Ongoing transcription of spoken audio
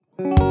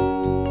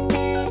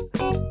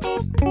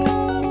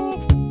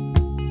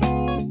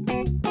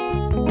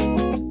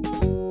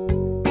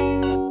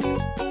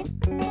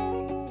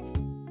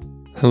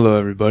Hello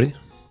everybody,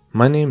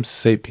 my name's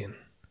Sapien,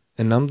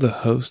 and I'm the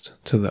host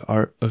to The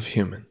Art of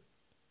Human.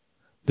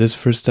 This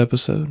first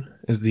episode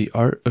is the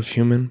Art of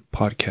Human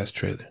podcast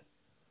trailer.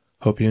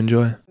 Hope you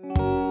enjoy.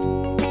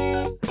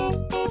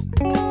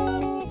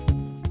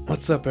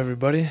 What's up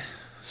everybody?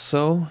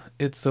 So,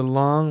 it's the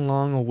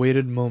long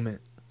awaited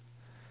moment.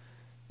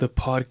 The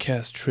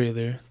podcast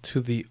trailer to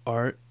The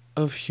Art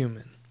of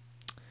Human.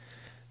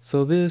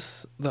 So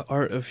The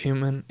Art of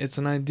Human, it's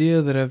an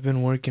idea that I've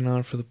been working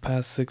on for the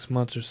past 6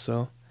 months or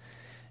so.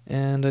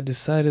 And I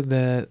decided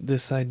that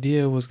this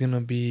idea was going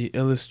to be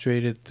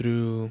illustrated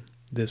through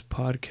this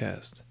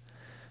podcast,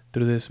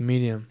 through this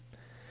medium.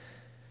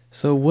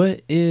 So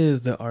what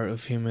is The Art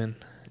of Human?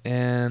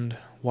 And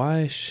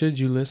why should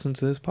you listen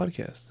to this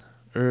podcast?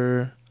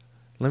 Or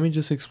let me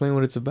just explain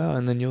what it's about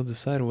and then you'll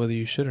decide whether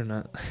you should or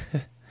not.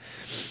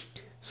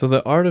 So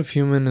The Art of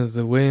Human is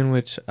the way in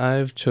which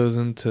I've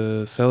chosen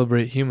to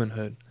celebrate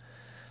humanhood.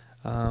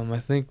 I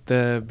think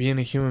that being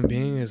a human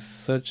being is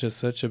such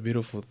a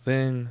beautiful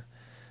thing.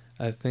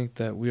 I think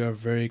that we are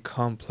very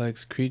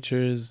complex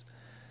creatures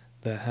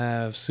that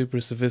have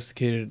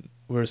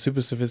we're a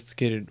super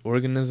sophisticated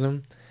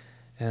organism.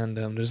 And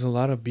there's a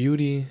lot of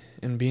beauty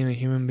in being a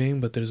human being,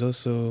 but there's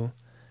also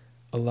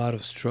a lot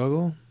of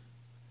struggle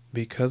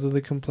because of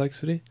the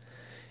complexity.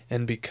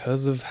 And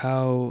because of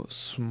how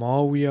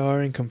small we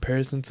are in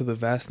comparison to the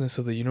vastness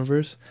of the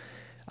universe,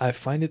 I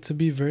find it to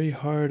be very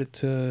hard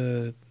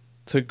to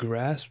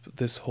grasp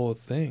this whole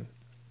thing.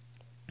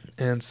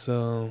 And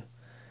so,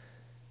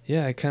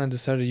 yeah, I kind of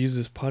decided to use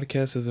this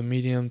podcast as a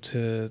medium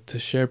to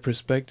share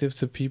perspective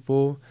to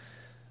people,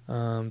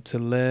 to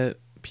let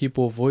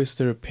people voice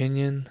their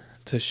opinion,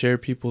 to share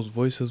people's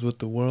voices with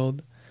the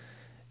world.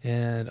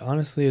 And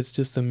honestly, it's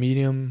just a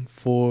medium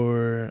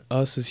for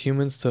us as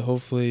humans to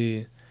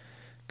hopefully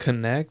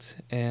connect,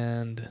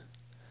 and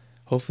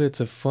hopefully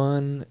it's a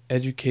fun,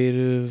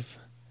 educative,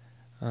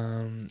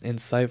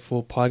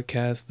 insightful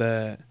podcast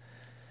that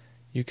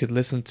you could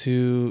listen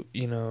to,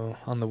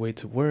 on the way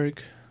to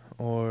work,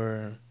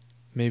 or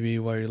maybe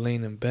while you're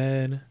laying in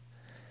bed,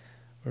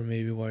 or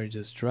maybe while you're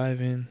just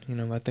driving.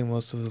 I think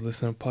most of us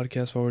listen to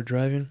podcasts while we're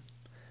driving.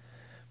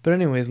 But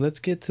anyways, let's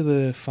get to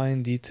the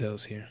fine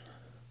details here.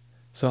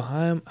 So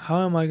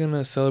how am I going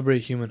to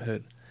celebrate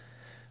humanhood?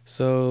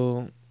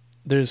 So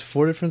there's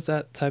 4 different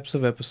types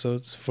of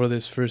episodes for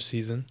this first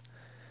season.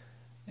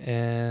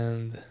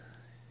 And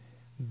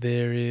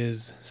there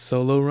is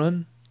solo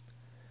run.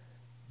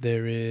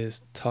 There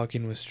is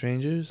talking with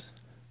strangers.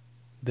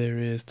 There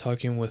is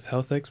talking with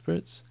health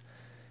experts.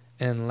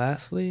 And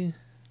lastly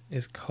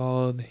is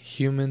called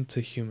human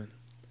to human.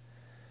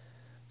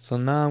 So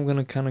now I'm going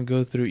to kind of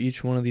go through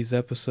each one of these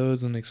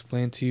episodes and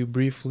explain to you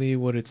briefly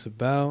what it's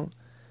about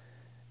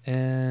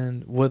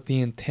and what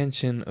the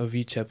intention of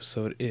each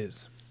episode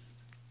is.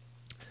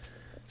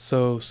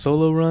 So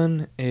solo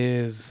run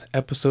is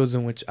episodes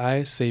in which I,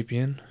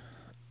 Sapien,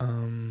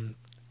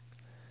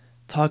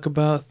 talk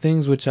about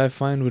things which I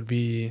find would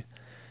be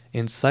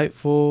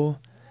insightful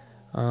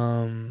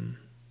and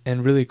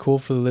really cool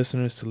for the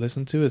listeners to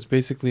listen to. It's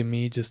basically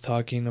me just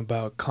talking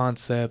about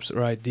concepts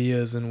or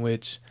ideas in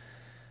which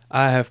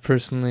I have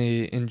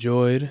personally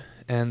enjoyed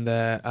and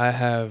that I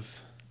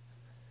have,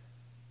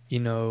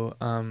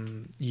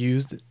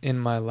 used in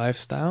my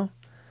lifestyle.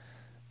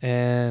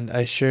 And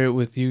I share it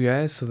with you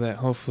guys so that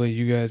hopefully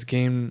you guys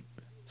gain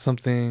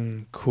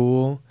something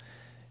cool.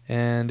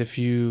 And if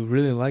you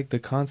really like the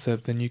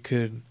concept, then you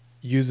could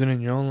use it in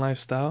your own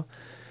lifestyle,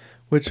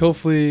 which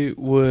hopefully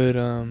would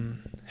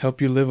help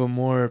you live a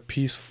more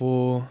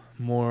peaceful,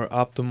 more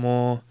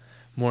optimal,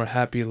 more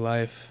happy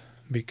life.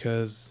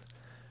 Because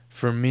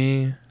for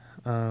me,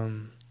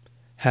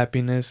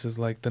 happiness is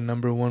like the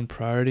number one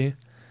priority.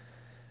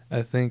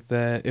 I think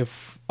that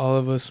if all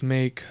of us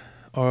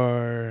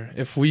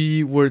if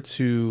we were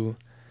to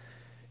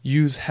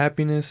use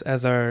happiness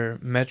as our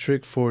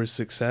metric for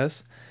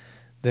success,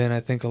 then I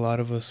think a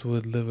lot of us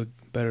would live a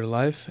better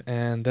life.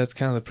 And that's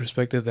kind of the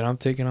perspective that I'm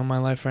taking on my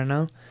life right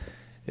now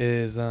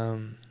is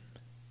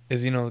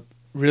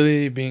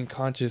really being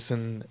conscious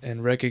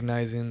and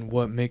recognizing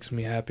what makes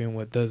me happy and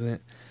what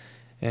doesn't,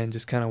 and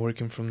just kind of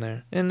working from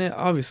there. And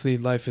obviously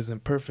life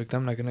isn't perfect.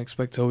 I'm not going to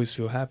expect to always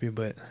feel happy,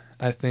 but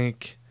I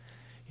think,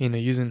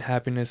 using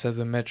happiness as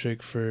a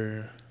metric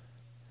for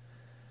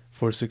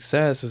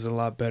success is a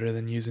lot better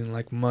than using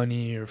like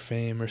money or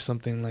fame or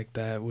something like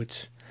that,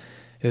 which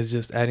is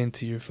just adding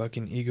to your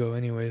fucking ego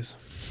anyways.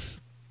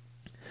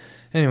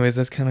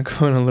 That's kind of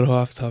going a little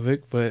off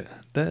topic, but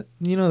that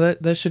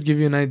should give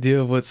you an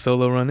idea of what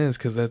solo run is,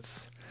 because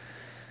that's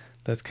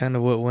kind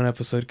of what one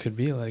episode could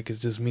be like, is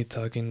just me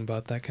talking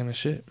about that kind of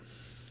shit.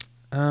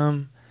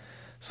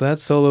 So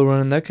that's solo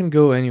run. That can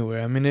go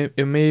anywhere. I mean,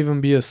 it may even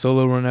be a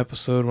solo run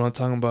episode where I'm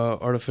talking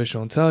about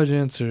artificial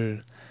intelligence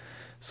or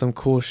some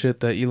cool shit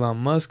that Elon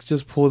Musk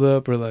just pulled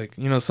up, or like,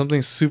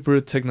 something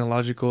super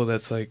technological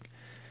that's like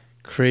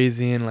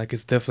crazy and like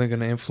it's definitely going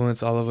to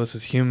influence all of us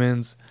as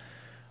humans.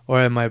 Or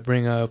I might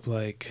bring up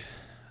like,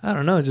 I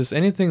don't know, just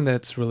anything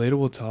that's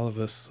relatable to all of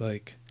us.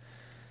 Like,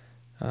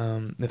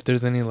 If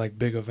there's any like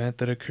big event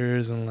that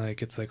occurs and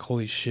like it's like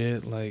holy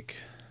shit, like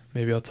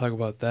maybe I'll talk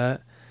about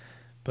that.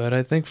 But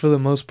I think for the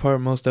most part,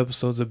 most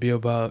episodes will be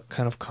about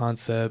kind of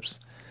concepts.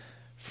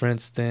 For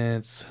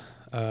instance,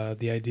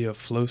 the idea of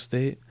flow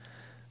state.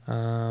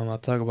 I'll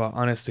talk about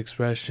honest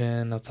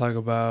expression. I'll talk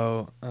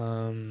about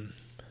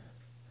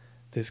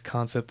this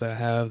concept I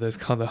have that's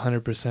called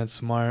 100%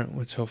 smart,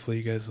 which hopefully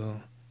you guys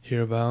will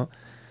hear about.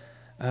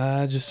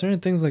 Just certain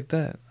things like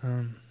that.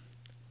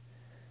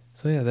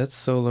 So yeah, that's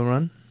Solo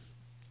Run.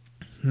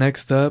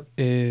 Next up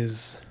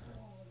is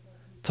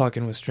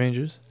Talking with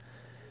Strangers.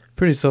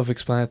 Pretty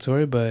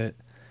self-explanatory, but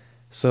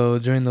so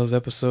during those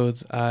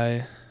episodes,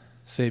 I,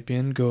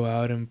 Sapien, go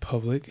out in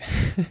public.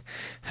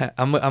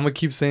 I'm gonna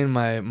keep saying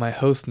my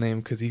host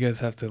name because you guys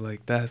have to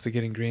like that has to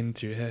get ingrained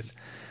into your head.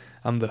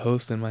 I'm the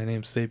host and my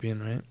name's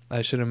Sapien, right?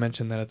 I should have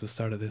mentioned that at the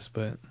start of this,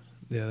 but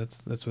yeah,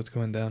 that's what's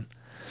going down.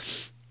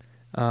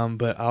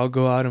 But I'll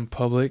go out in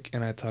public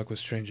and I talk with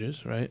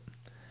strangers, right?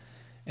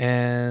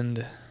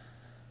 And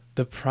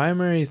the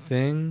primary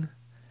thing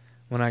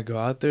when I go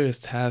out there is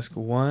to ask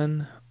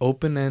one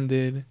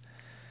open-ended,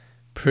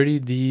 pretty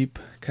deep,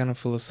 kind of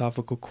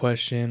philosophical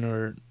question,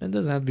 or it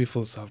doesn't have to be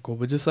philosophical,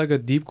 but just like a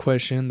deep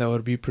question that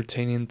would be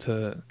pertaining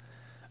to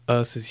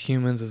us as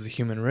humans, as a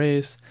human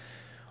race,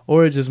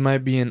 or it just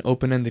might be an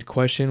open-ended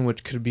question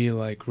which could be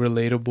like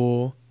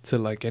relatable to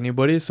like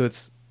anybody. So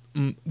it's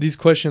these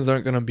questions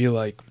aren't gonna be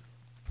like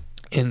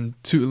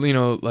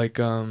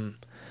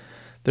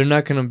they're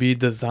not gonna be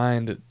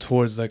designed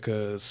towards like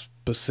a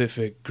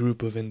specific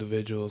group of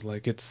individuals.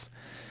 Like it's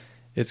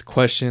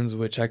questions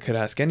which I could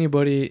ask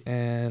anybody,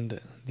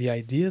 and the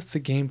idea is to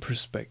gain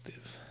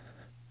perspective.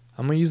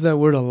 I'm gonna use that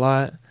word a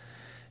lot,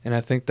 and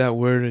I think that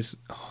word is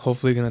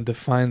hopefully gonna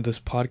define this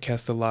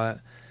podcast a lot.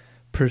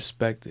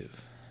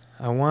 Perspective.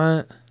 I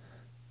want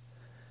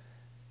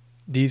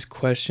these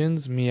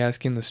questions, me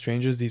asking the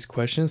strangers these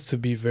questions, to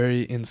be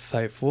very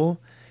insightful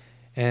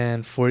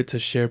and for it to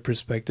share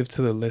perspective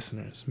to the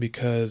listeners,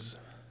 because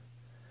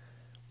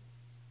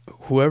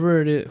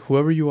whoever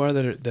you are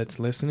that's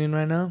listening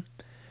right now,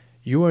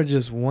 you are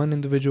just one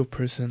individual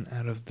person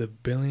out of the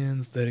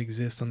billions that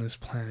exist on this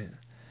planet.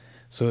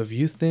 So if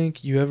you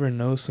think you ever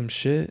know some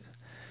shit,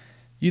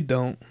 you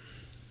don't.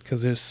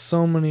 Because there's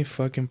so many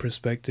fucking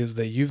perspectives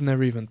that you've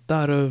never even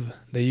thought of,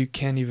 that you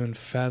can't even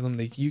fathom,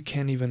 that you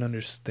can't even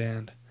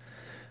understand.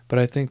 But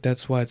I think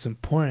that's why it's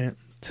important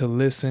to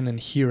listen and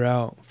hear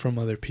out from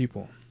other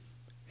people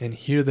and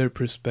hear their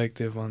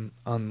perspective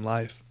on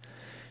life.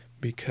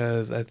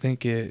 Because I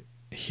think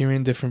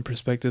hearing different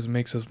perspectives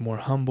makes us more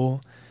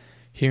humble.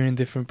 Hearing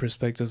different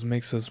perspectives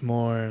makes us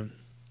more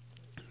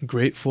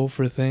grateful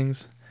for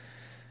things.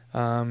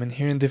 And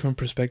hearing different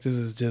perspectives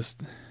is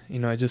just,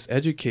 it just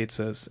educates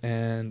us.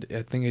 And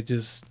I think it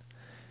just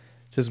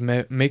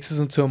makes us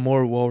into a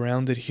more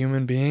well-rounded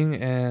human being,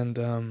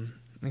 and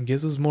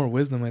gives us more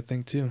wisdom, I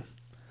think, too.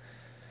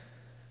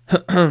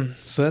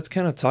 So that's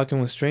kind of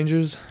talking with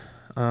strangers.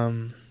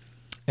 And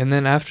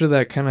then after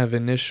that kind of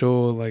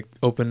initial, like,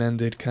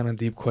 open-ended kind of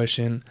deep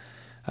question,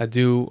 I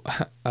do,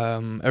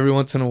 every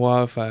once in a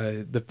while,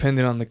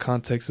 depending on the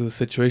context of the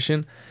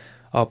situation,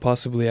 I'll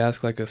possibly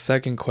ask like a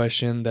second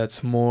question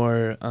that's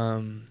more,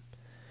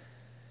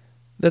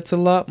 that's a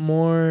lot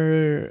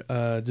more,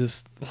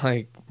 just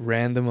like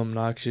random,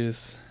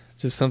 obnoxious,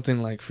 just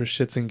something like for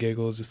shits and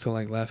giggles, just to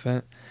like laugh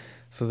at.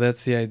 So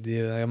that's the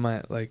idea. I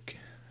might like,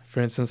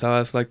 for instance, I'll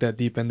ask like that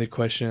deep-ended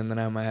question, and then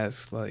I might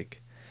ask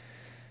like,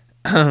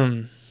 I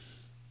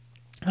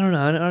don't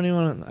know. I don't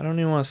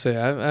even want to say.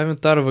 I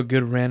haven't thought of a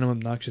good random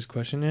obnoxious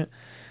question yet,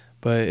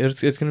 but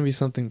it's gonna be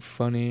something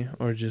funny,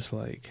 or just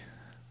like,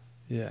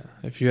 yeah.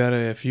 If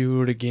you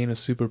were to gain a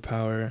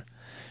superpower,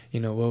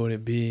 what would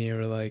it be?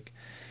 Or like,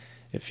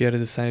 if you had to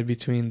decide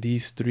between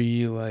these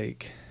three,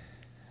 like,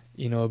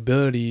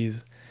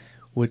 abilities,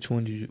 which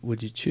one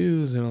would you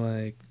choose? Or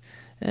like,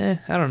 I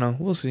don't know.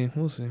 We'll see.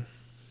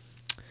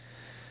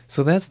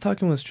 So that's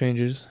talking with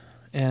strangers.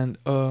 And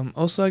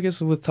also, I guess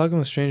with talking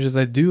with strangers,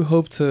 I do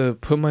hope to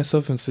put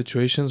myself in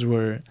situations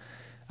where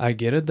I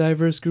get a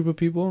diverse group of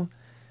people.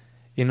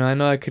 I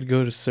know I could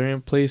go to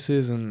certain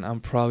places and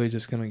I'm probably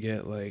just going to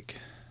get like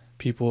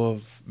people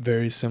of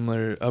very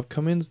similar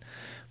upcomings.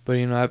 But,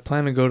 I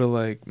plan to go to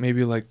like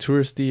maybe like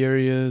touristy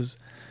areas,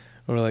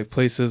 or like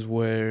places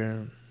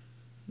where,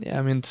 yeah,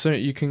 I mean,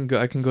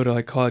 I can go to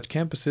like college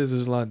campuses.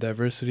 There's a lot of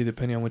diversity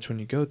depending on which one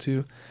you go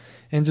to.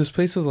 And just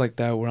places like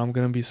that where I'm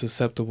going to be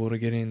susceptible to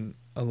getting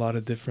a lot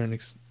of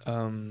different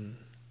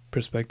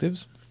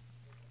perspectives.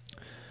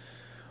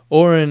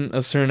 Or in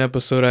a certain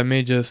episode, I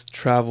may just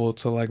travel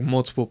to like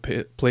multiple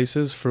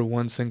places for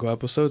one single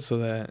episode, so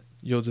that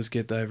you'll just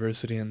get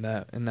diversity in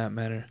that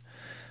manner.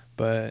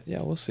 But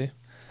yeah, we'll see.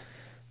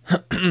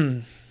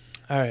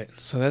 Alright,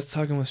 so that's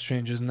talking with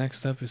strangers.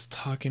 Next up is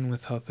talking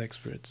with health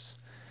experts.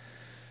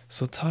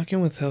 So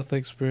talking with health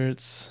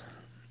experts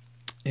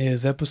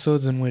is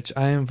episodes in which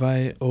I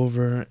invite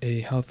over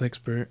a health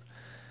expert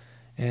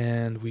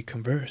and we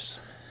converse.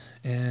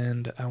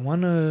 And I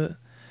want to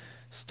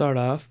start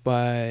off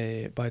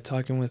by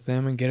talking with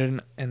them and getting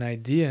an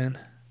idea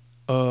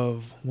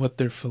of what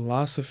their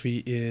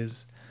philosophy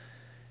is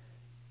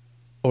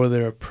or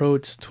their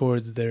approach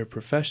towards their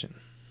profession.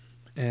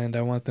 And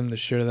I want them to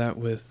share that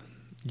with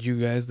you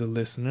guys, the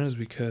listeners,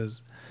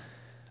 because,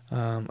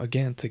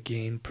 again, to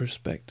gain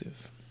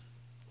perspective.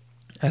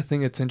 I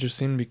think it's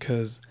interesting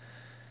because,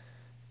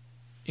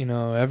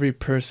 every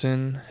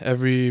person,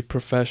 every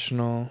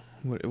professional,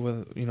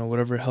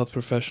 whatever health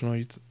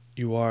professional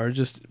you are,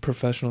 just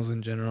professionals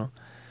in general,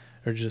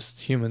 or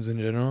just humans in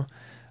general,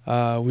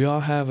 we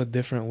all have a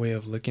different way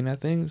of looking at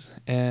things.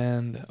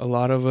 And a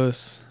lot of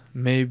us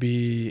may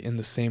be in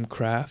the same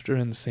craft or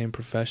in the same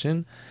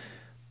profession,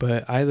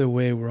 but either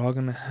way, we're all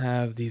going to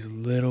have these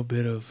little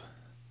bit of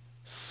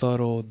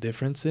subtle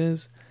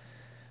differences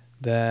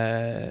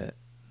that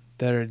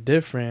are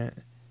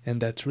different,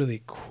 and that's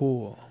really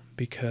cool,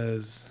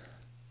 because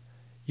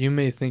you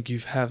may think you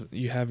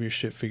have your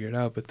shit figured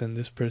out, but then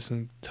this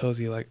person tells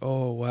you like,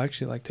 oh, well, I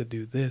actually like to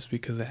do this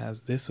because it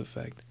has this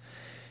effect.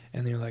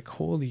 And you're like,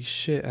 holy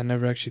shit, I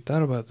never actually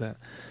thought about that.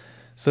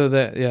 So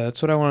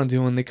that's what I want to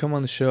do when they come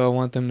on the show. I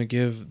want them to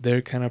give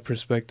their kind of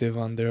perspective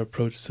on their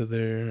approach to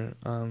their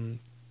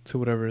to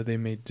whatever they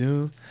may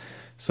do.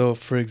 So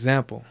for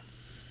example,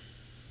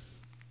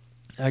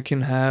 I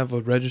can have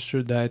a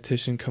registered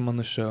dietitian come on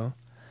the show.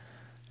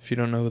 If you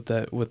don't know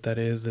what that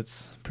is,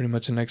 it's pretty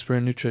much an expert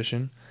in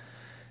nutrition.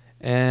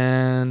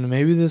 And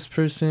maybe this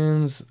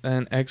person's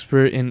an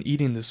expert in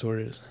eating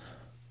disorders.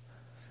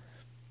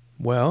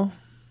 Well,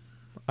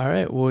 all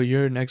right, well,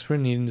 you're an expert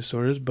in eating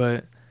disorders,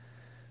 but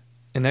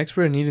an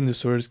expert in eating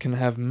disorders can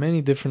have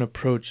many different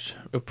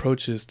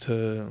approaches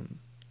to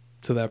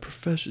that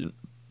profession.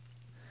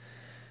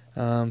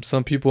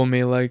 Some people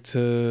may like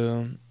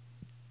to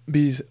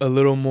be a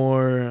little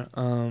more,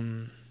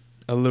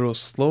 a little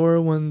slower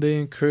when they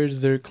encourage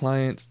their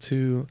clients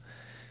to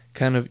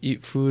kind of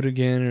eat food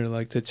again, or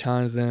like to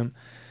challenge them.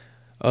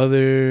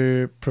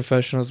 Other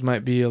professionals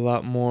might be a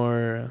lot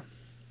more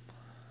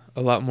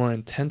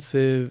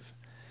intensive.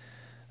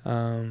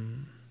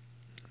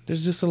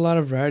 There's just a lot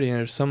of variety, and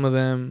there's some of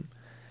them,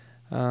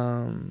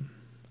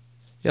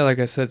 like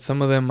I said,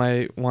 some of them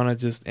might want to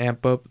just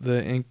amp up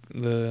the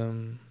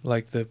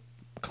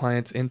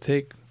client's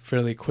intake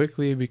fairly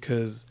quickly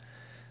because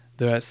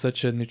they're at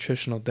such a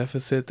nutritional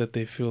deficit that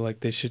they feel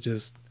like they should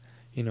just,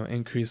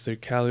 increase their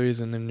calories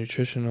and their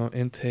nutritional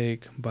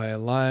intake by a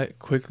lot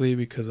quickly,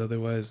 because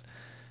otherwise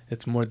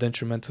it's more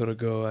detrimental to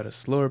go at a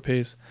slower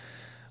pace.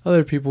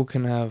 Other people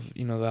can have,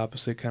 the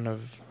opposite kind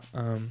of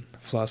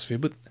philosophy,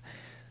 but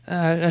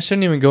I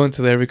shouldn't even go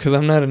into there because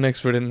I'm not an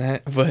expert in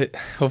that. But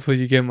hopefully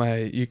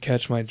you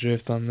catch my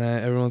drift on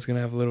that. Everyone's gonna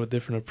have a little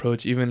different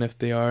approach, even if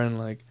they are in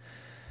like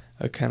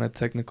a kind of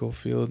technical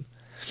field.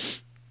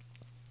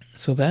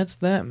 So that's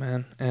that,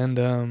 man.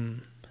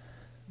 And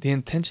the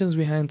intentions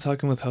behind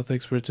talking with health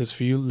experts is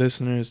for you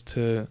listeners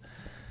to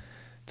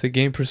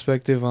gain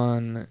perspective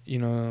on,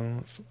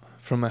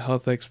 from a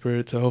health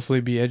expert, to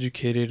hopefully be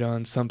educated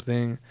on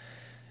something,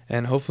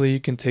 and hopefully you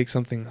can take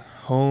something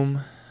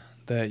home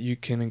that you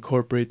can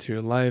incorporate to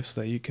your life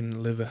so that you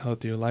can live a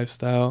healthier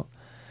lifestyle.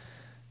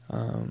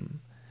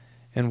 And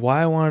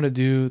why I wanted to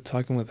do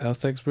talking with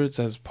health experts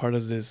as part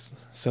of this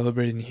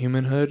celebrating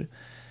humanhood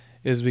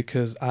is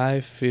because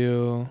I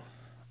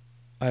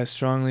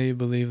strongly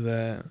believe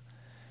that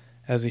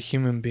as a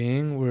human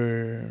being,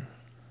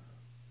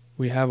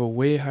 we have a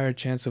way higher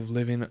chance of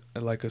living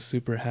like a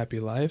super happy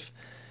life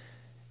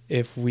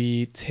if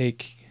we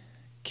take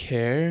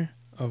care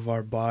of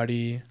our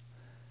body.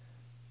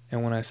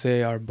 And when I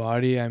say our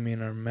body, I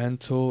mean our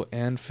mental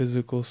and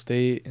physical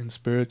state and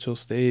spiritual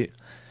state.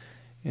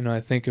 I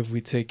think if we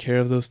take care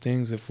of those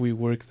things, if we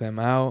work them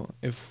out,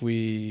 if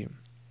we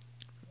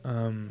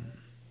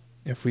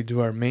do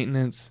our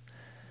maintenance,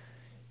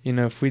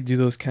 if we do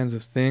those kinds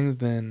of things,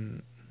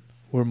 then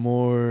we're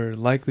more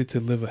likely to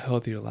live a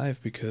healthier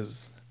life,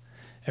 because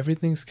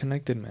everything's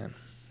connected, man.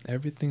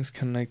 Everything's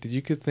connected.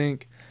 You could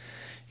think,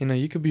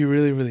 you could be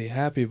really, really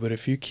happy, but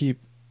if you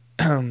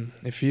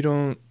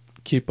don't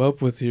keep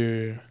up with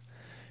your,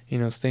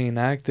 staying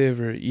active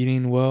or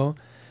eating well,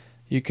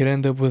 you could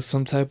end up with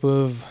some type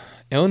of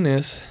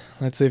illness.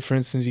 Let's say, for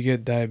instance, you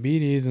get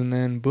diabetes, and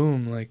then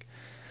boom, like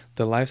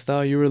the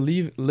lifestyle you were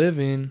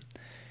living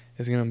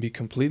is going to be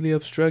completely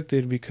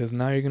obstructed, because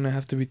now you're going to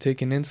have to be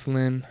taking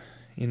insulin,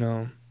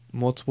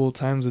 multiple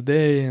times a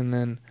day, and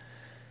then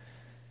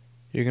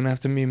you're going to have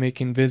to be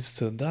making visits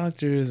to the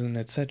doctors and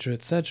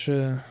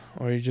etc.,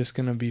 or you're just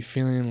going to be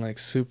feeling like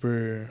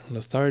super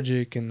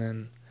lethargic and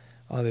then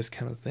all this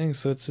kind of thing.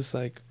 So it's just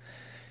like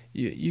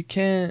you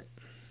can't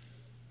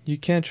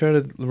try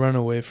to run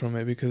away from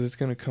it, because it's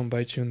going to come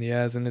bite you in the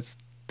ass, and it's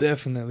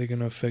definitely going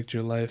to affect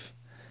your life.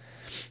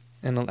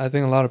 And I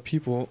think a lot of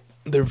people,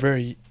 they're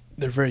very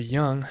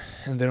young,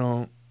 and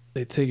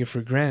they take it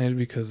for granted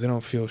because they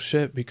don't feel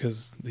shit,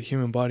 because the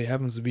human body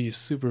happens to be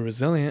super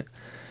resilient.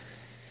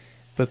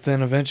 But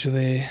then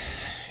eventually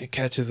it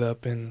catches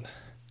up, and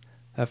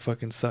that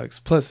fucking sucks.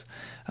 Plus,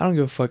 I don't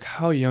give a fuck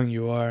how young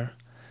you are,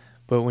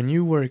 but when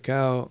you work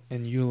out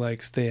and you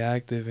like stay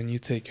active and you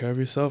take care of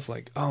yourself,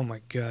 like, oh my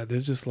god,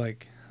 there's just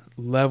like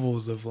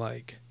levels of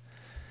like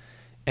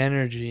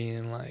energy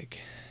and like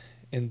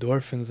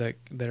endorphins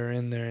that are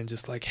in there, and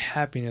just like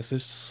happiness.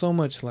 There's so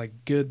much like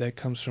good that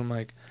comes from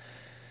like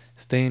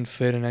staying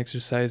fit and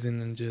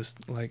exercising and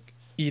just like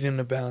eating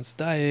a balanced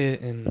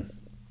diet and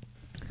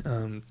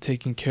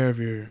taking care of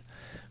your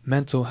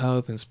mental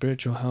health and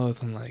spiritual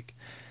health, and like,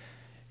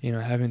 you know,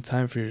 having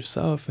time for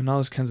yourself and all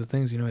those kinds of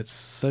things. You know, it's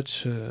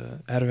such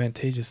a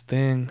advantageous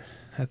thing.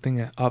 I think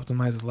it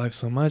optimizes life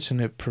so much, and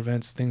it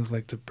prevents things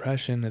like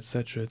depression,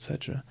 etc.,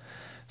 etc.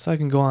 So I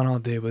can go on all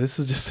day, but this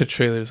is just a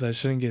trailer, so I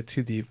shouldn't get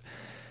too deep.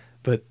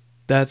 But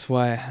that's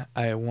why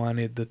I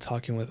wanted the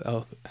talking with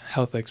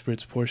health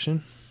experts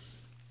portion.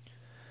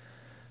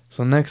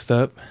 So next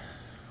up,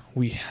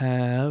 we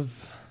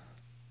have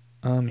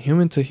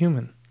human to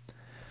human.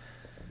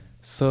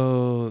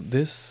 So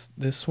this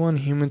one,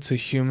 human to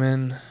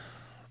human,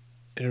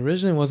 it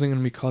originally wasn't going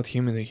to be called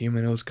human to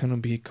human. It was going to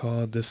be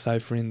called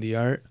deciphering the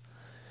art,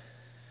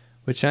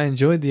 which I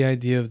enjoyed the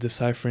idea of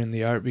deciphering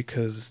the art,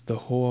 because the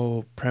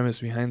whole premise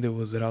behind it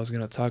was that I was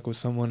going to talk with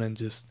someone and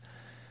just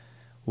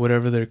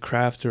whatever their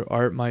craft or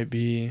art might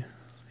be,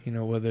 you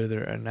know, whether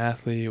they're an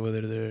athlete,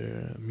 whether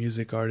they're a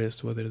music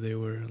artist, whether they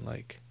were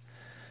like,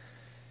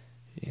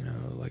 you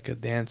know, like a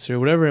dancer,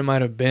 whatever it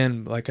might have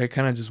been. Like, I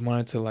kind of just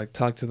wanted to like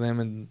talk to them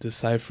and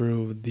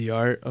decipher the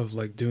art of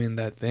like doing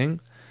that thing.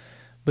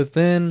 But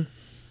then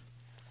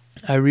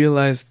I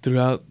realized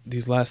throughout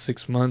these last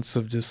 6 months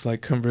of just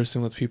like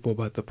conversing with people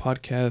about the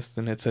podcast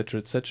and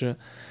etc.,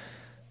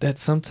 that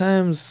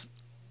sometimes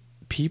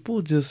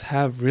people just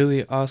have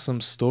really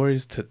awesome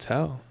stories to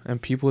tell,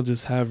 and people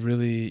just have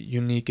really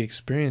unique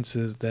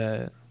experiences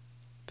that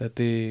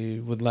they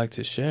would like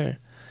to share,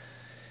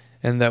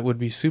 and that would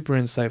be super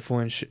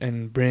insightful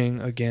and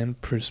bring, again,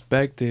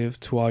 perspective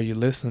to all you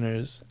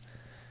listeners.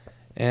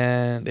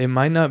 And it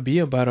might not be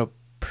about a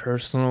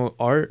personal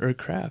art or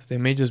craft. It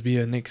may just be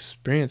an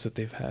experience that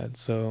they've had.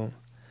 So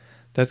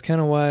that's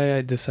kind of why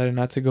I decided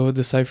not to go with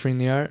deciphering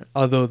the art.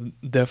 Although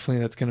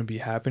definitely that's going to be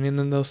happening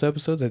in those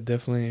episodes. I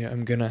definitely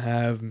am going to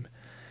have,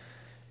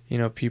 you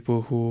know,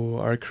 people who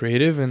are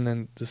creative and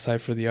then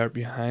decipher the art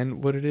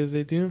behind what it is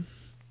they do.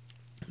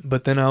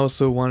 But then I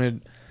also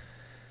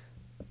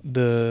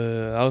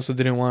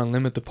didn't want to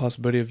limit the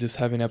possibility of just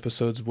having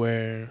episodes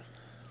where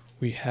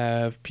we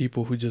have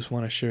people who just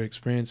want to share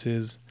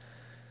experiences.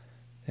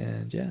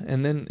 And yeah,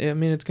 and then, I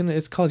mean,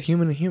 it's called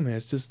human to human.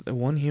 It's just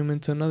one human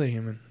to another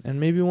human. And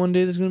maybe one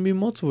day there's going to be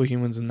multiple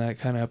humans in that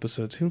kind of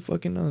episodes. Who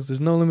fucking knows?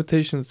 There's no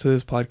limitations to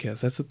this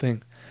podcast. That's the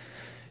thing.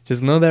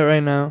 Just know that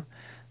right now,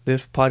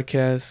 this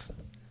podcast,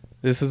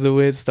 this is the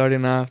way it's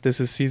starting off. This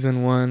is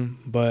season 1,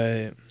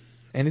 but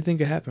anything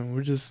could happen.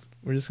 We're just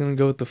going to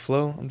go with the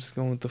flow. I'm just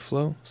going with the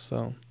flow.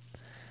 So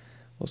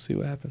we'll see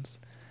what happens.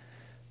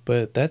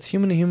 But that's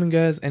human to human,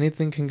 guys.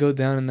 Anything can go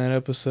down in that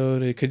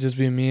episode. It could just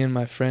be me and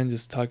my friend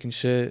just talking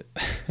shit.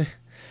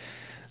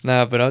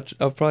 Nah, but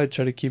I'll probably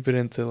try to keep it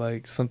into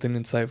like something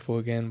insightful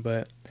again.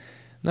 But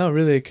no,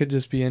 really, it could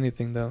just be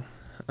anything though.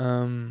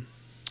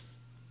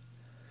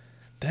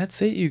 That's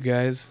it, you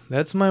guys.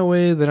 That's my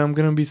way that I'm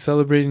gonna be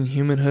celebrating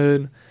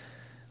humanhood.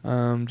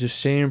 Just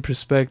sharing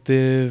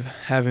perspective,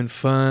 having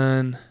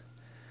fun.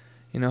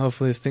 You know,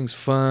 hopefully this thing's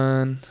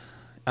fun.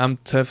 I'm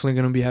definitely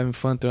going to be having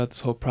fun throughout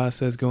this whole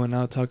process, going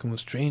out, talking with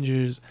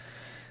strangers,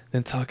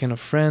 then talking to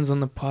friends on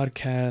the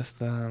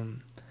podcast,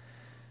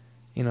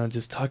 you know,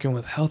 just talking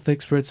with health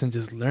experts and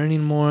just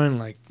learning more. And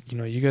like, you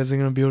know, you guys are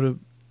going to be able to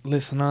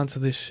listen on to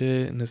this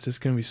shit, and it's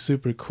just going to be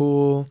super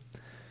cool.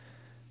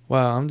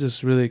 Wow, I'm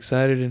just really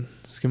excited, and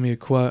it's going to be a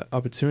cool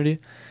opportunity.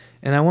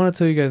 And I want to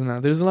tell you guys now,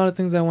 there's a lot of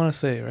things I want to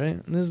say,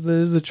 right? This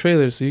is a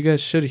trailer, so you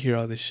guys should hear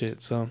all this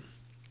shit. So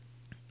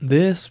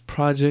this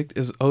project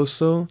is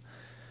also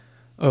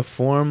a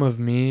form of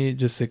me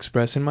just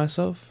expressing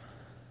myself,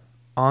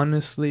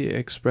 honestly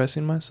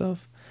expressing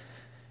myself.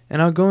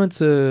 And I'll go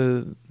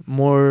into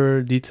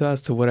more detail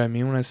as to what I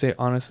mean when I say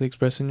honestly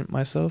expressing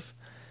myself.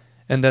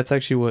 And that's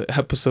actually what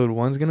episode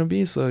 1's going to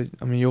be. So,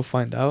 I mean, you'll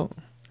find out.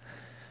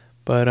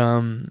 But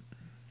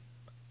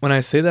when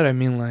I say that, I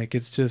mean, like,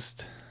 it's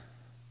just,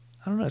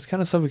 I don't know, it's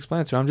kind of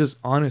self-explanatory. I'm just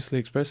honestly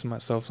expressing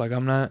myself. Like,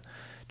 I'm not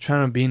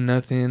trying to be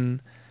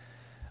nothing.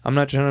 I'm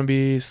not trying to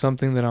be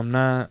something that I'm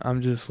not.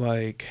 I'm just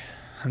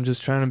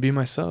trying to be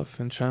myself,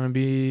 and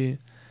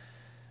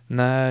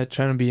not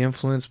trying to be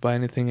influenced by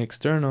anything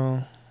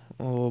external.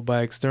 Or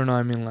by external,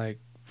 I mean like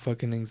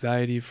fucking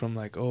anxiety from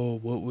like, oh,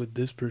 what would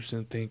this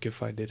person think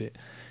if I did it?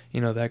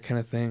 You know, that kind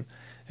of thing.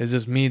 It's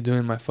just me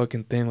doing my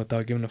fucking thing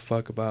without giving a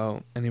fuck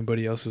about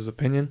anybody else's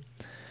opinion.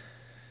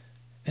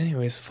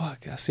 Anyways,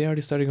 fuck. I see I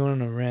already started going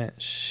on a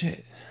rant.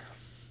 Shit.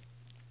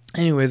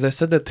 Anyways, I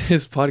said that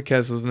this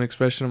podcast was an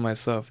expression of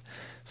myself.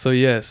 So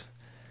yes,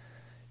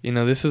 you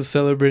know, this is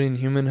celebrating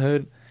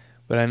humanhood,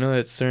 but I know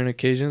at certain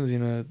occasions, you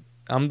know,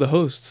 I'm the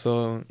host,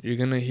 so you're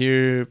going to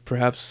hear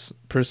perhaps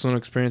personal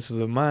experiences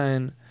of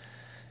mine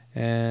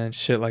and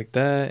shit like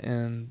that,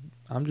 and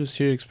I'm just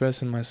here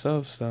expressing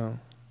myself. So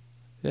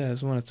yeah, I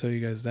just want to tell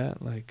you guys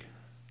that, like,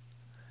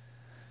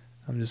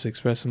 I'm just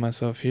expressing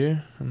myself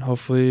here, and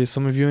hopefully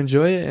some of you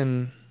enjoy it,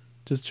 and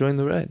just join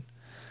the ride.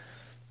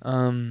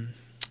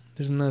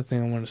 There's another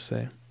thing I want to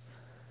say.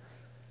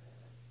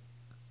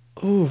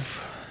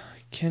 Oof, I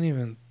can't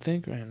even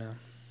think right now.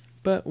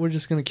 But we're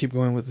just going to keep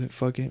going with it.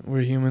 Fuck it.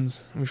 We're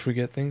humans. We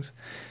forget things.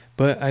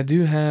 But I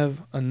do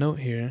have a note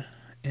here.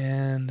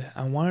 And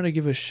I wanted to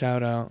give a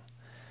shout out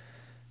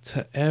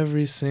to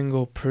every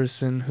single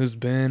person who's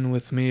been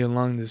with me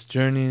along this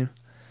journey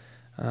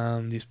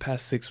these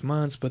past 6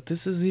 months. But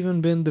this has even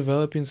been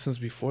developing since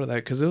before that.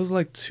 Because it was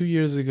like 2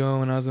 years ago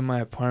when I was in my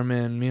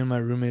apartment. And me and my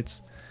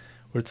roommates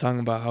were talking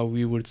about how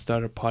we would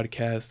start a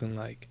podcast. And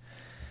like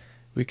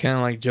we kind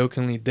of like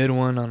jokingly did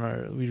one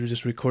on we would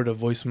just record a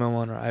voice memo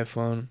on our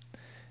iPhone.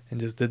 And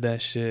just did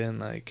that shit,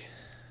 and like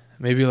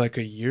maybe like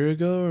a year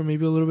ago or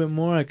maybe a little bit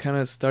more, I kind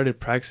of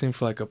started practicing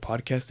for like a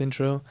podcast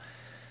intro.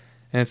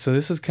 And so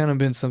this has kind of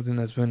been something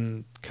that's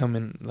been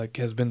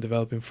has been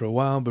developing for a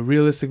while. But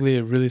realistically,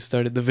 it really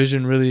started, the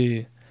vision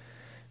really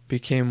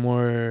became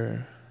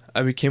more,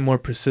 I became more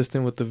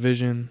persistent with the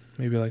vision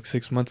maybe like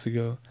 6 months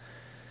ago.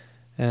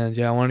 And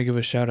yeah, I want to give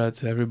a shout out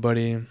to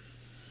everybody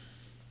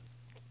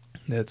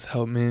that's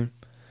helped me.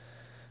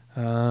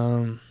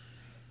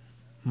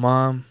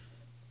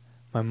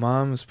 My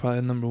mom is probably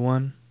number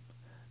one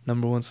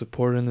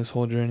supporter in this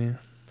whole journey.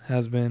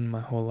 Has been my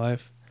whole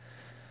life.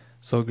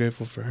 So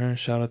grateful for her.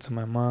 Shout out to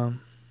my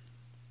mom.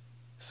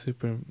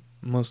 Super,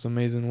 most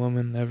amazing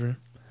woman ever.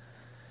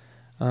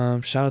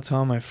 Shout out to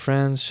all my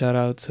friends. Shout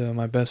out to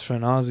my best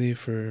friend Ozzy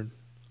for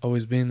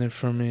always being there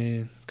for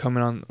me.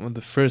 Coming on the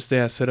first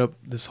day I set up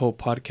this whole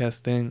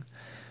podcast thing,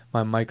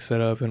 my mic set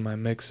up and my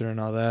mixer and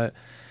all that.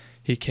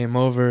 He came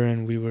over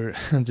and we were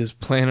just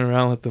playing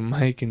around with the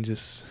mic and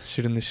just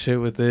shooting the shit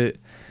with it.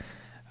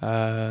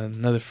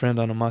 Another friend,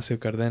 Anamasio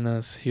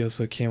Cardenas, he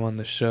also came on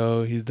the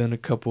show. He's done a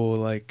couple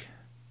like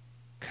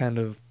kind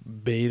of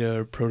beta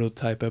or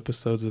prototype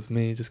episodes with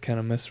me, just kind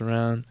of mess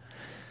around.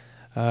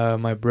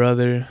 My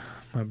brother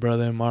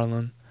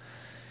Marlon,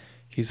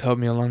 he's helped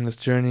me along this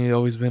journey.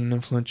 Always been an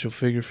influential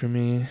figure for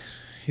me.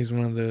 He's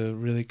one of the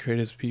really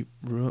creative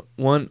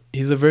people.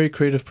 He's a very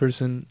creative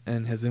person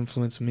and has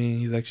influenced me.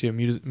 He's actually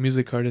a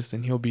music artist,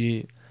 and he'll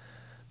be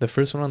the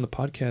first one on the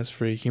podcast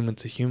for Human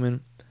to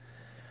Human.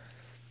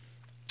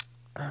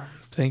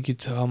 Thank you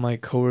to all my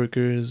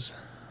coworkers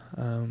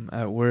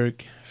at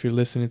work. If you're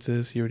listening to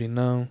this, you already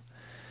know.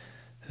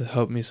 It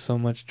helped me so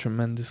much,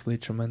 tremendously,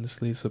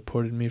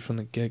 supported me from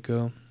the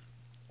get-go.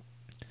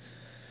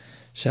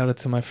 Shout out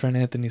to my friend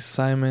Anthony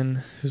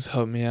Simon, who's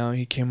helped me out.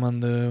 He came on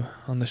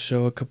the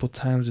show a couple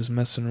times, just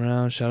messing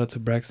around. Shout out to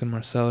Braxton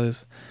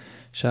Marcellus.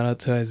 Shout out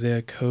to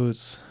Isaiah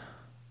Coates.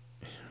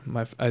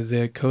 My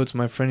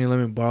friend, he let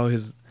me borrow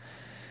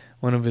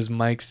one of his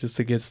mics just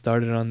to get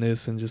started on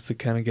this and just to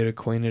kind of get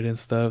acquainted and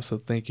stuff. So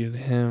thank you to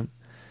him.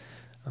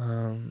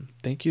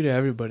 Thank you to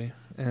everybody.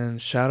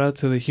 And shout out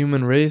to the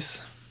human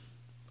race.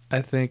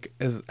 I think,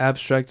 as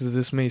abstract as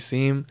this may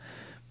seem,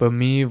 but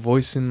me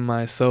voicing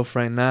myself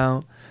right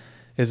now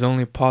is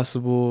only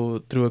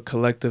possible through a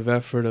collective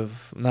effort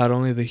of not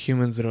only the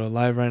humans that are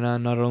alive right now,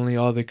 not only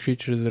all the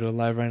creatures that are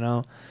alive right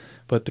now,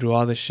 but through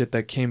all the shit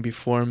that came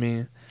before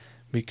me.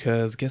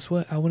 Because guess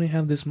what? I wouldn't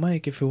have this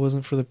mic if it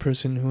wasn't for the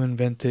person who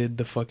invented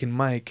the fucking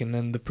mic. And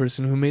then the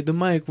person who made the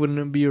mic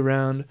wouldn't be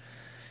around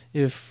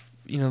if,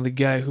 the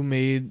guy who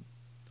made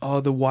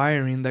all the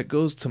wiring that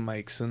goes to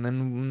mics. And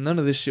then none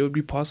of this shit would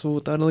be possible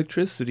without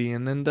electricity.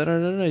 And then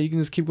da-da-da-da. You can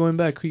just keep going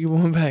back.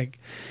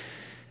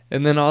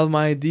 And then all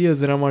my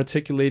ideas that I'm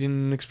articulating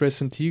and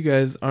expressing to you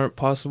guys aren't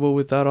possible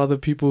without all the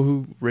people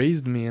who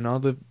raised me and all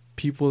the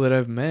people that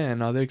I've met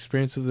and all the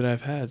experiences that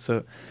I've had.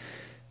 So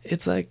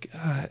it's like,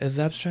 as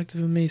abstract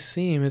as it may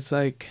seem, it's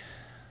like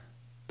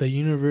the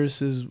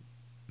universe is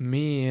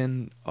me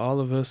and all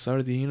of us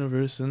are the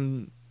universe,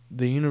 and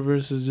the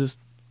universe is just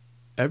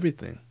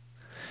everything.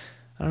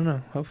 I don't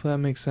know. Hopefully that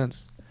makes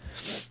sense.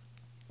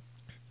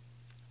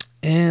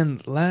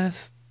 And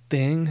last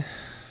thing,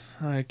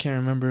 I can't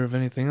remember of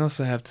anything else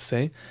I have to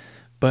say,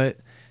 but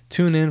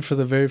tune in for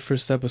the very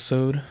first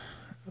episode,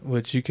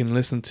 which you can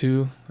listen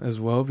to as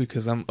well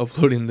because I'm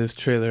uploading this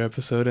trailer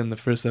episode and the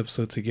first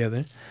episode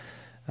together.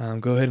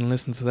 Go ahead and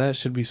listen to that. It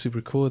should be super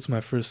cool. It's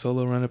my first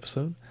solo run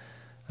episode.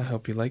 I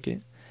hope you like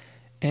it.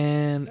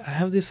 And I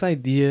have this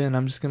idea, and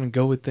I'm just going to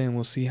go with it, and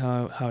we'll see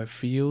how it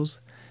feels.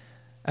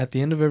 At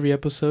the end of every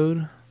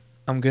episode,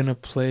 I'm going to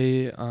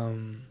play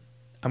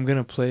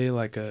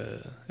like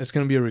it's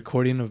going to be a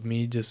recording of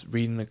me just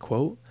reading a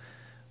quote.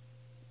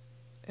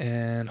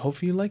 And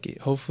hopefully you like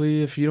it.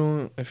 Hopefully if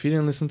you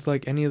didn't listen to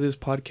like any of this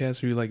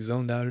podcast or you like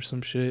zoned out or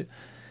some shit,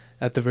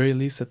 at the very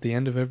least at the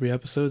end of every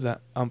episode,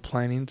 I'm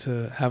planning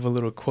to have a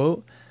little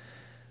quote.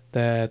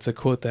 That's a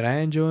quote that I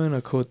enjoy and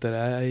a quote that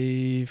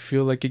I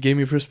feel like it gave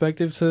me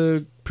perspective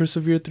to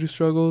persevere through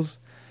struggles.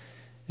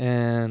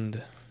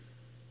 And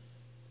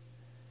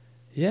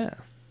yeah,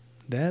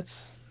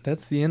 that's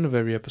the end of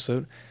every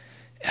episode.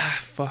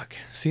 Fuck.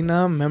 See,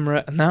 now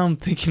I'm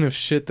thinking of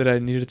shit that I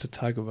needed to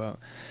talk about.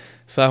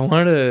 So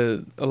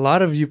a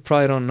lot of you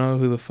probably don't know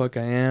who the fuck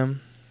I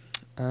am.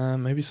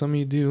 Maybe some of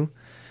you do,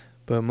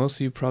 but most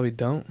of you probably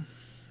don't.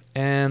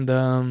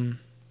 And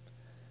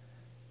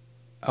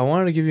I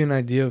wanted to give you an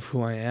idea of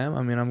who I am.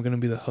 I mean, I'm going to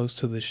be the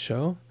host of this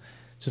show.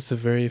 Just a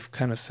very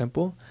kind of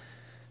simple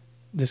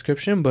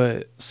description.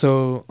 But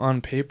so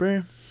on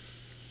paper,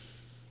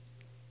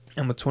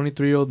 I'm a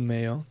 23-year-old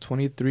male,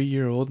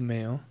 23-year-old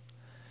male,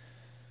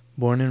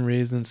 born and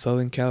raised in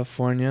Southern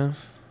California.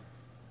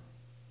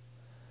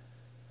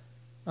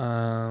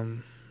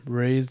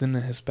 Raised in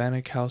a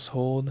Hispanic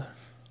household.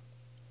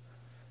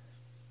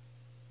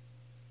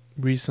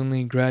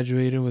 Recently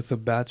graduated with a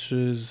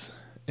bachelor's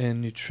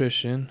in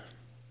nutrition.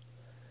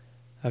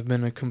 I've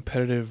been a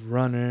competitive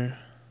runner,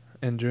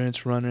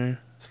 endurance runner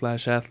 /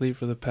 athlete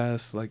for the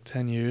past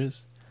 10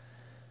 years.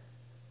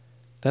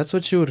 That's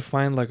what you would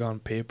find on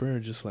paper,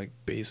 just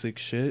basic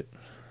shit.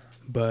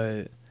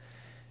 But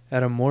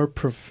at a more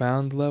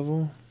profound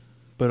level,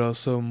 but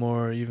also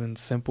more even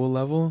simple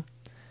level,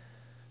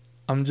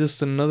 I'm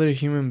just another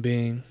human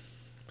being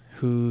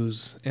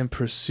who's in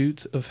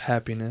pursuit of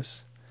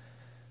happiness,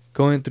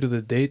 going through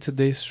the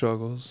day-to-day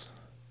struggles,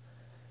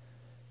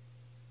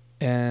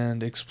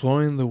 and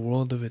exploring the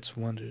world of its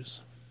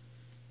wonders.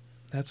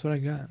 That's what I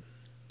got.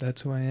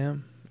 That's who I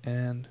am.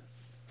 And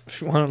if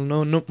you want to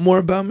know more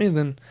about me,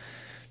 then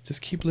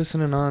just keep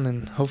listening on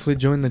and hopefully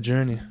join the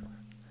journey.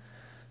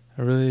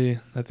 I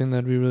think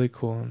that'd be really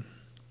cool. And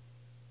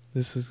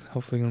this is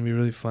hopefully going to be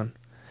really fun.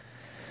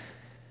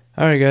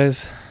 Alright,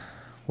 guys.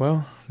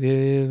 Well,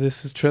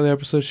 this trailer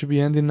episode should be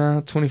ending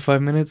now.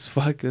 25 minutes.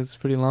 Fuck, that's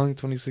pretty long.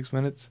 26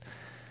 minutes.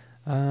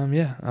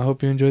 Yeah, I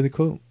hope you enjoy the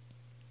quote.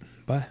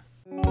 Bye.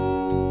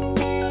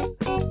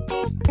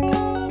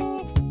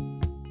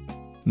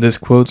 This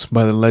quote's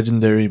by the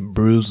legendary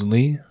Bruce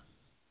Lee.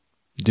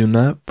 Do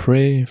not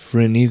pray for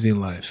an easy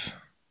life.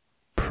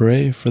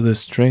 Pray for the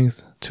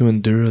strength to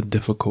endure a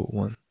difficult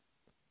one.